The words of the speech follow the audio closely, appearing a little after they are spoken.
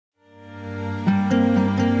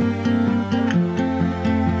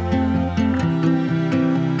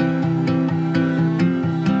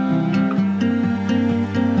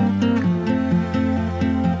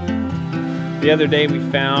The other day we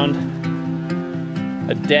found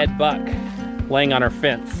a dead buck laying on our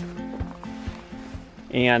fence,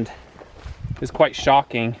 and it was quite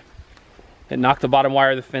shocking. It knocked the bottom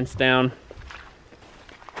wire of the fence down.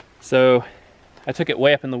 So I took it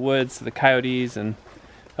way up in the woods so the coyotes and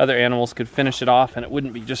other animals could finish it off and it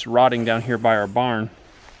wouldn't be just rotting down here by our barn.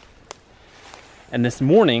 And this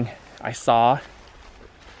morning I saw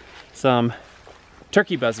some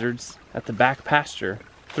turkey buzzards at the back pasture.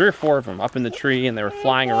 3 or 4 of them up in the tree, and they were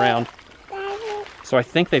flying around. So I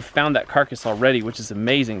think they've found that carcass already, which is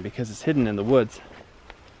amazing because it's hidden in the woods.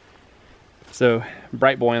 So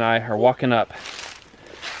Bright Boy and I are walking up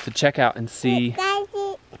to check out and see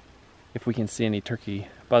if we can see any turkey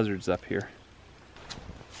buzzards up here.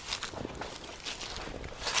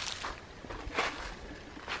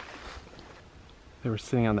 They were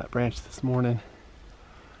sitting on that branch this morning,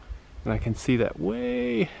 and I can see that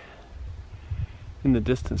way in the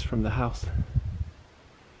distance from the house.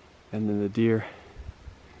 And then the deer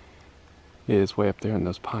is way up there in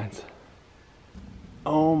those pines.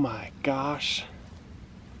 Oh my gosh.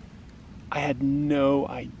 I had no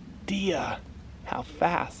idea how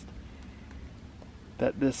fast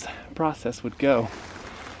that this process would go.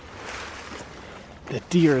 The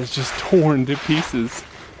deer is just torn to pieces.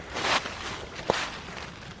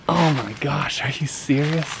 Oh my gosh, are you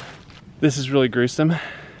serious? This is really gruesome,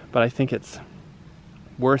 but I think it's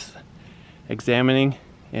worth examining,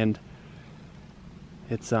 and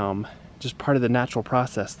it's just part of the natural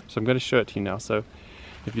process. So I'm going to show it to you now. So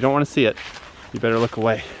if you don't want to see it, you better look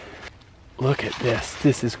away. Look at this.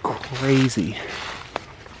 This is crazy.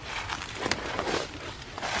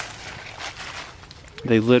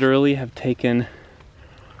 They literally have taken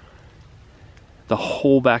the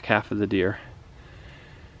whole back half of the deer.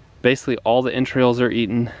 Basically all the entrails are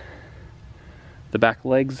eaten. The back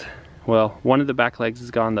legs, well, one of the back legs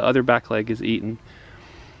is gone, the other back leg is eaten.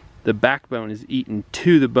 The backbone is eaten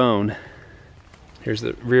to the bone. Here's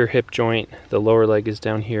the rear hip joint, the lower leg is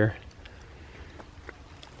down here.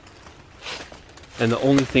 And the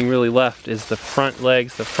only thing really left is the front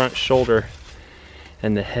legs, the front shoulder,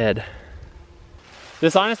 and the head.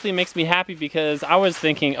 This honestly makes me happy because I was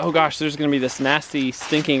thinking, oh gosh, there's gonna be this nasty,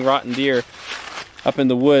 stinking, rotten deer up in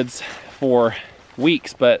the woods for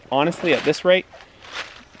weeks. But honestly, at this rate,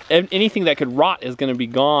 anything that could rot is going to be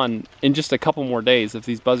gone in just a couple more days if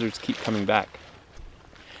these buzzards keep coming back.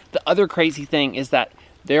 The other crazy thing is that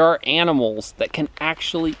there are animals that can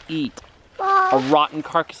actually eat a rotten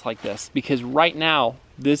carcass like this, because right now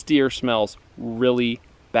this deer smells really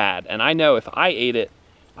bad, and I know if I ate it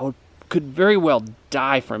I could very well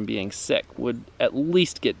die from being sick, would at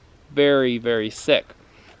least get very, very sick.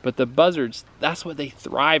 But the buzzards, that's what they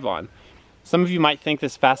thrive on. Some of you might think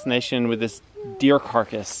this fascination with this deer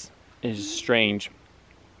carcass is strange,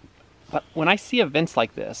 but when I see events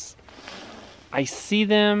like this, I see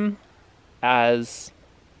them as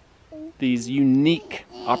these unique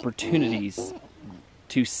opportunities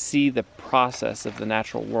to see the process of the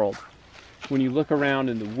natural world. When you look around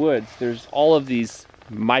in the woods, there's all of these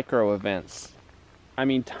micro events. I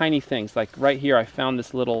mean, tiny things. Like right here, I found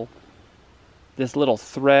this little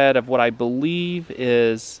thread of what I believe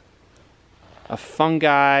is a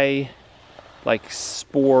fungi, like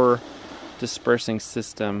spore dispersing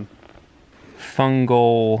system,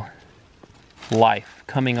 fungal life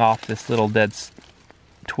coming off this little dead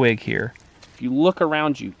twig here. If you look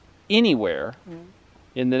around you anywhere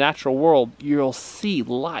in the natural world, you'll see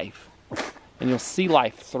life, and you'll see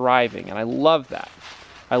life thriving, and I love that.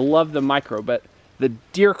 I love the micro, but the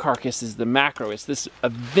deer carcass is the macro. It's this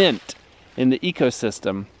event in the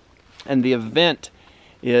ecosystem, and the event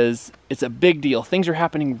is, it's a big deal. Things are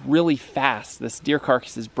happening really fast. This deer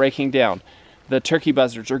carcass is breaking down. The turkey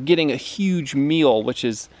buzzards are getting a huge meal, which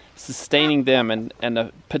is sustaining them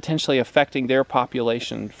and potentially affecting their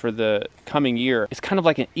population for the coming year. It's kind of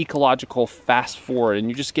like an ecological fast forward, and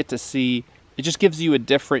you just get to see, it just gives you a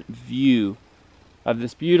different view of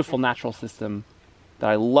this beautiful natural system that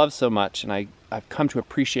I love so much, and I've come to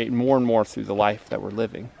appreciate more and more through the life that we're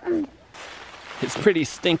living. It's pretty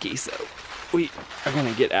stinky, so we are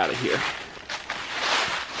gonna get out of here.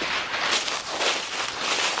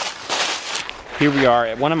 Here we are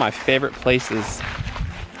at one of my favorite places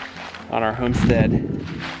on our homestead,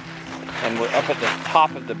 and we're up at the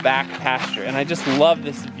top of the back pasture, and I just love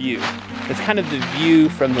this view. It's kind of the view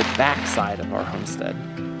from the back side of our homestead,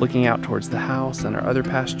 looking out towards the house and our other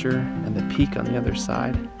pasture and the peak on the other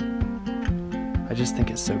side. I just think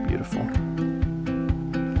it's so beautiful.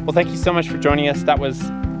 Well, thank you so much for joining us. That was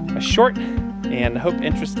a short and I hope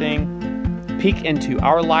interesting peek into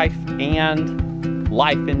our life and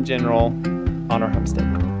life in general on our homestead.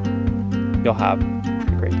 Y'all have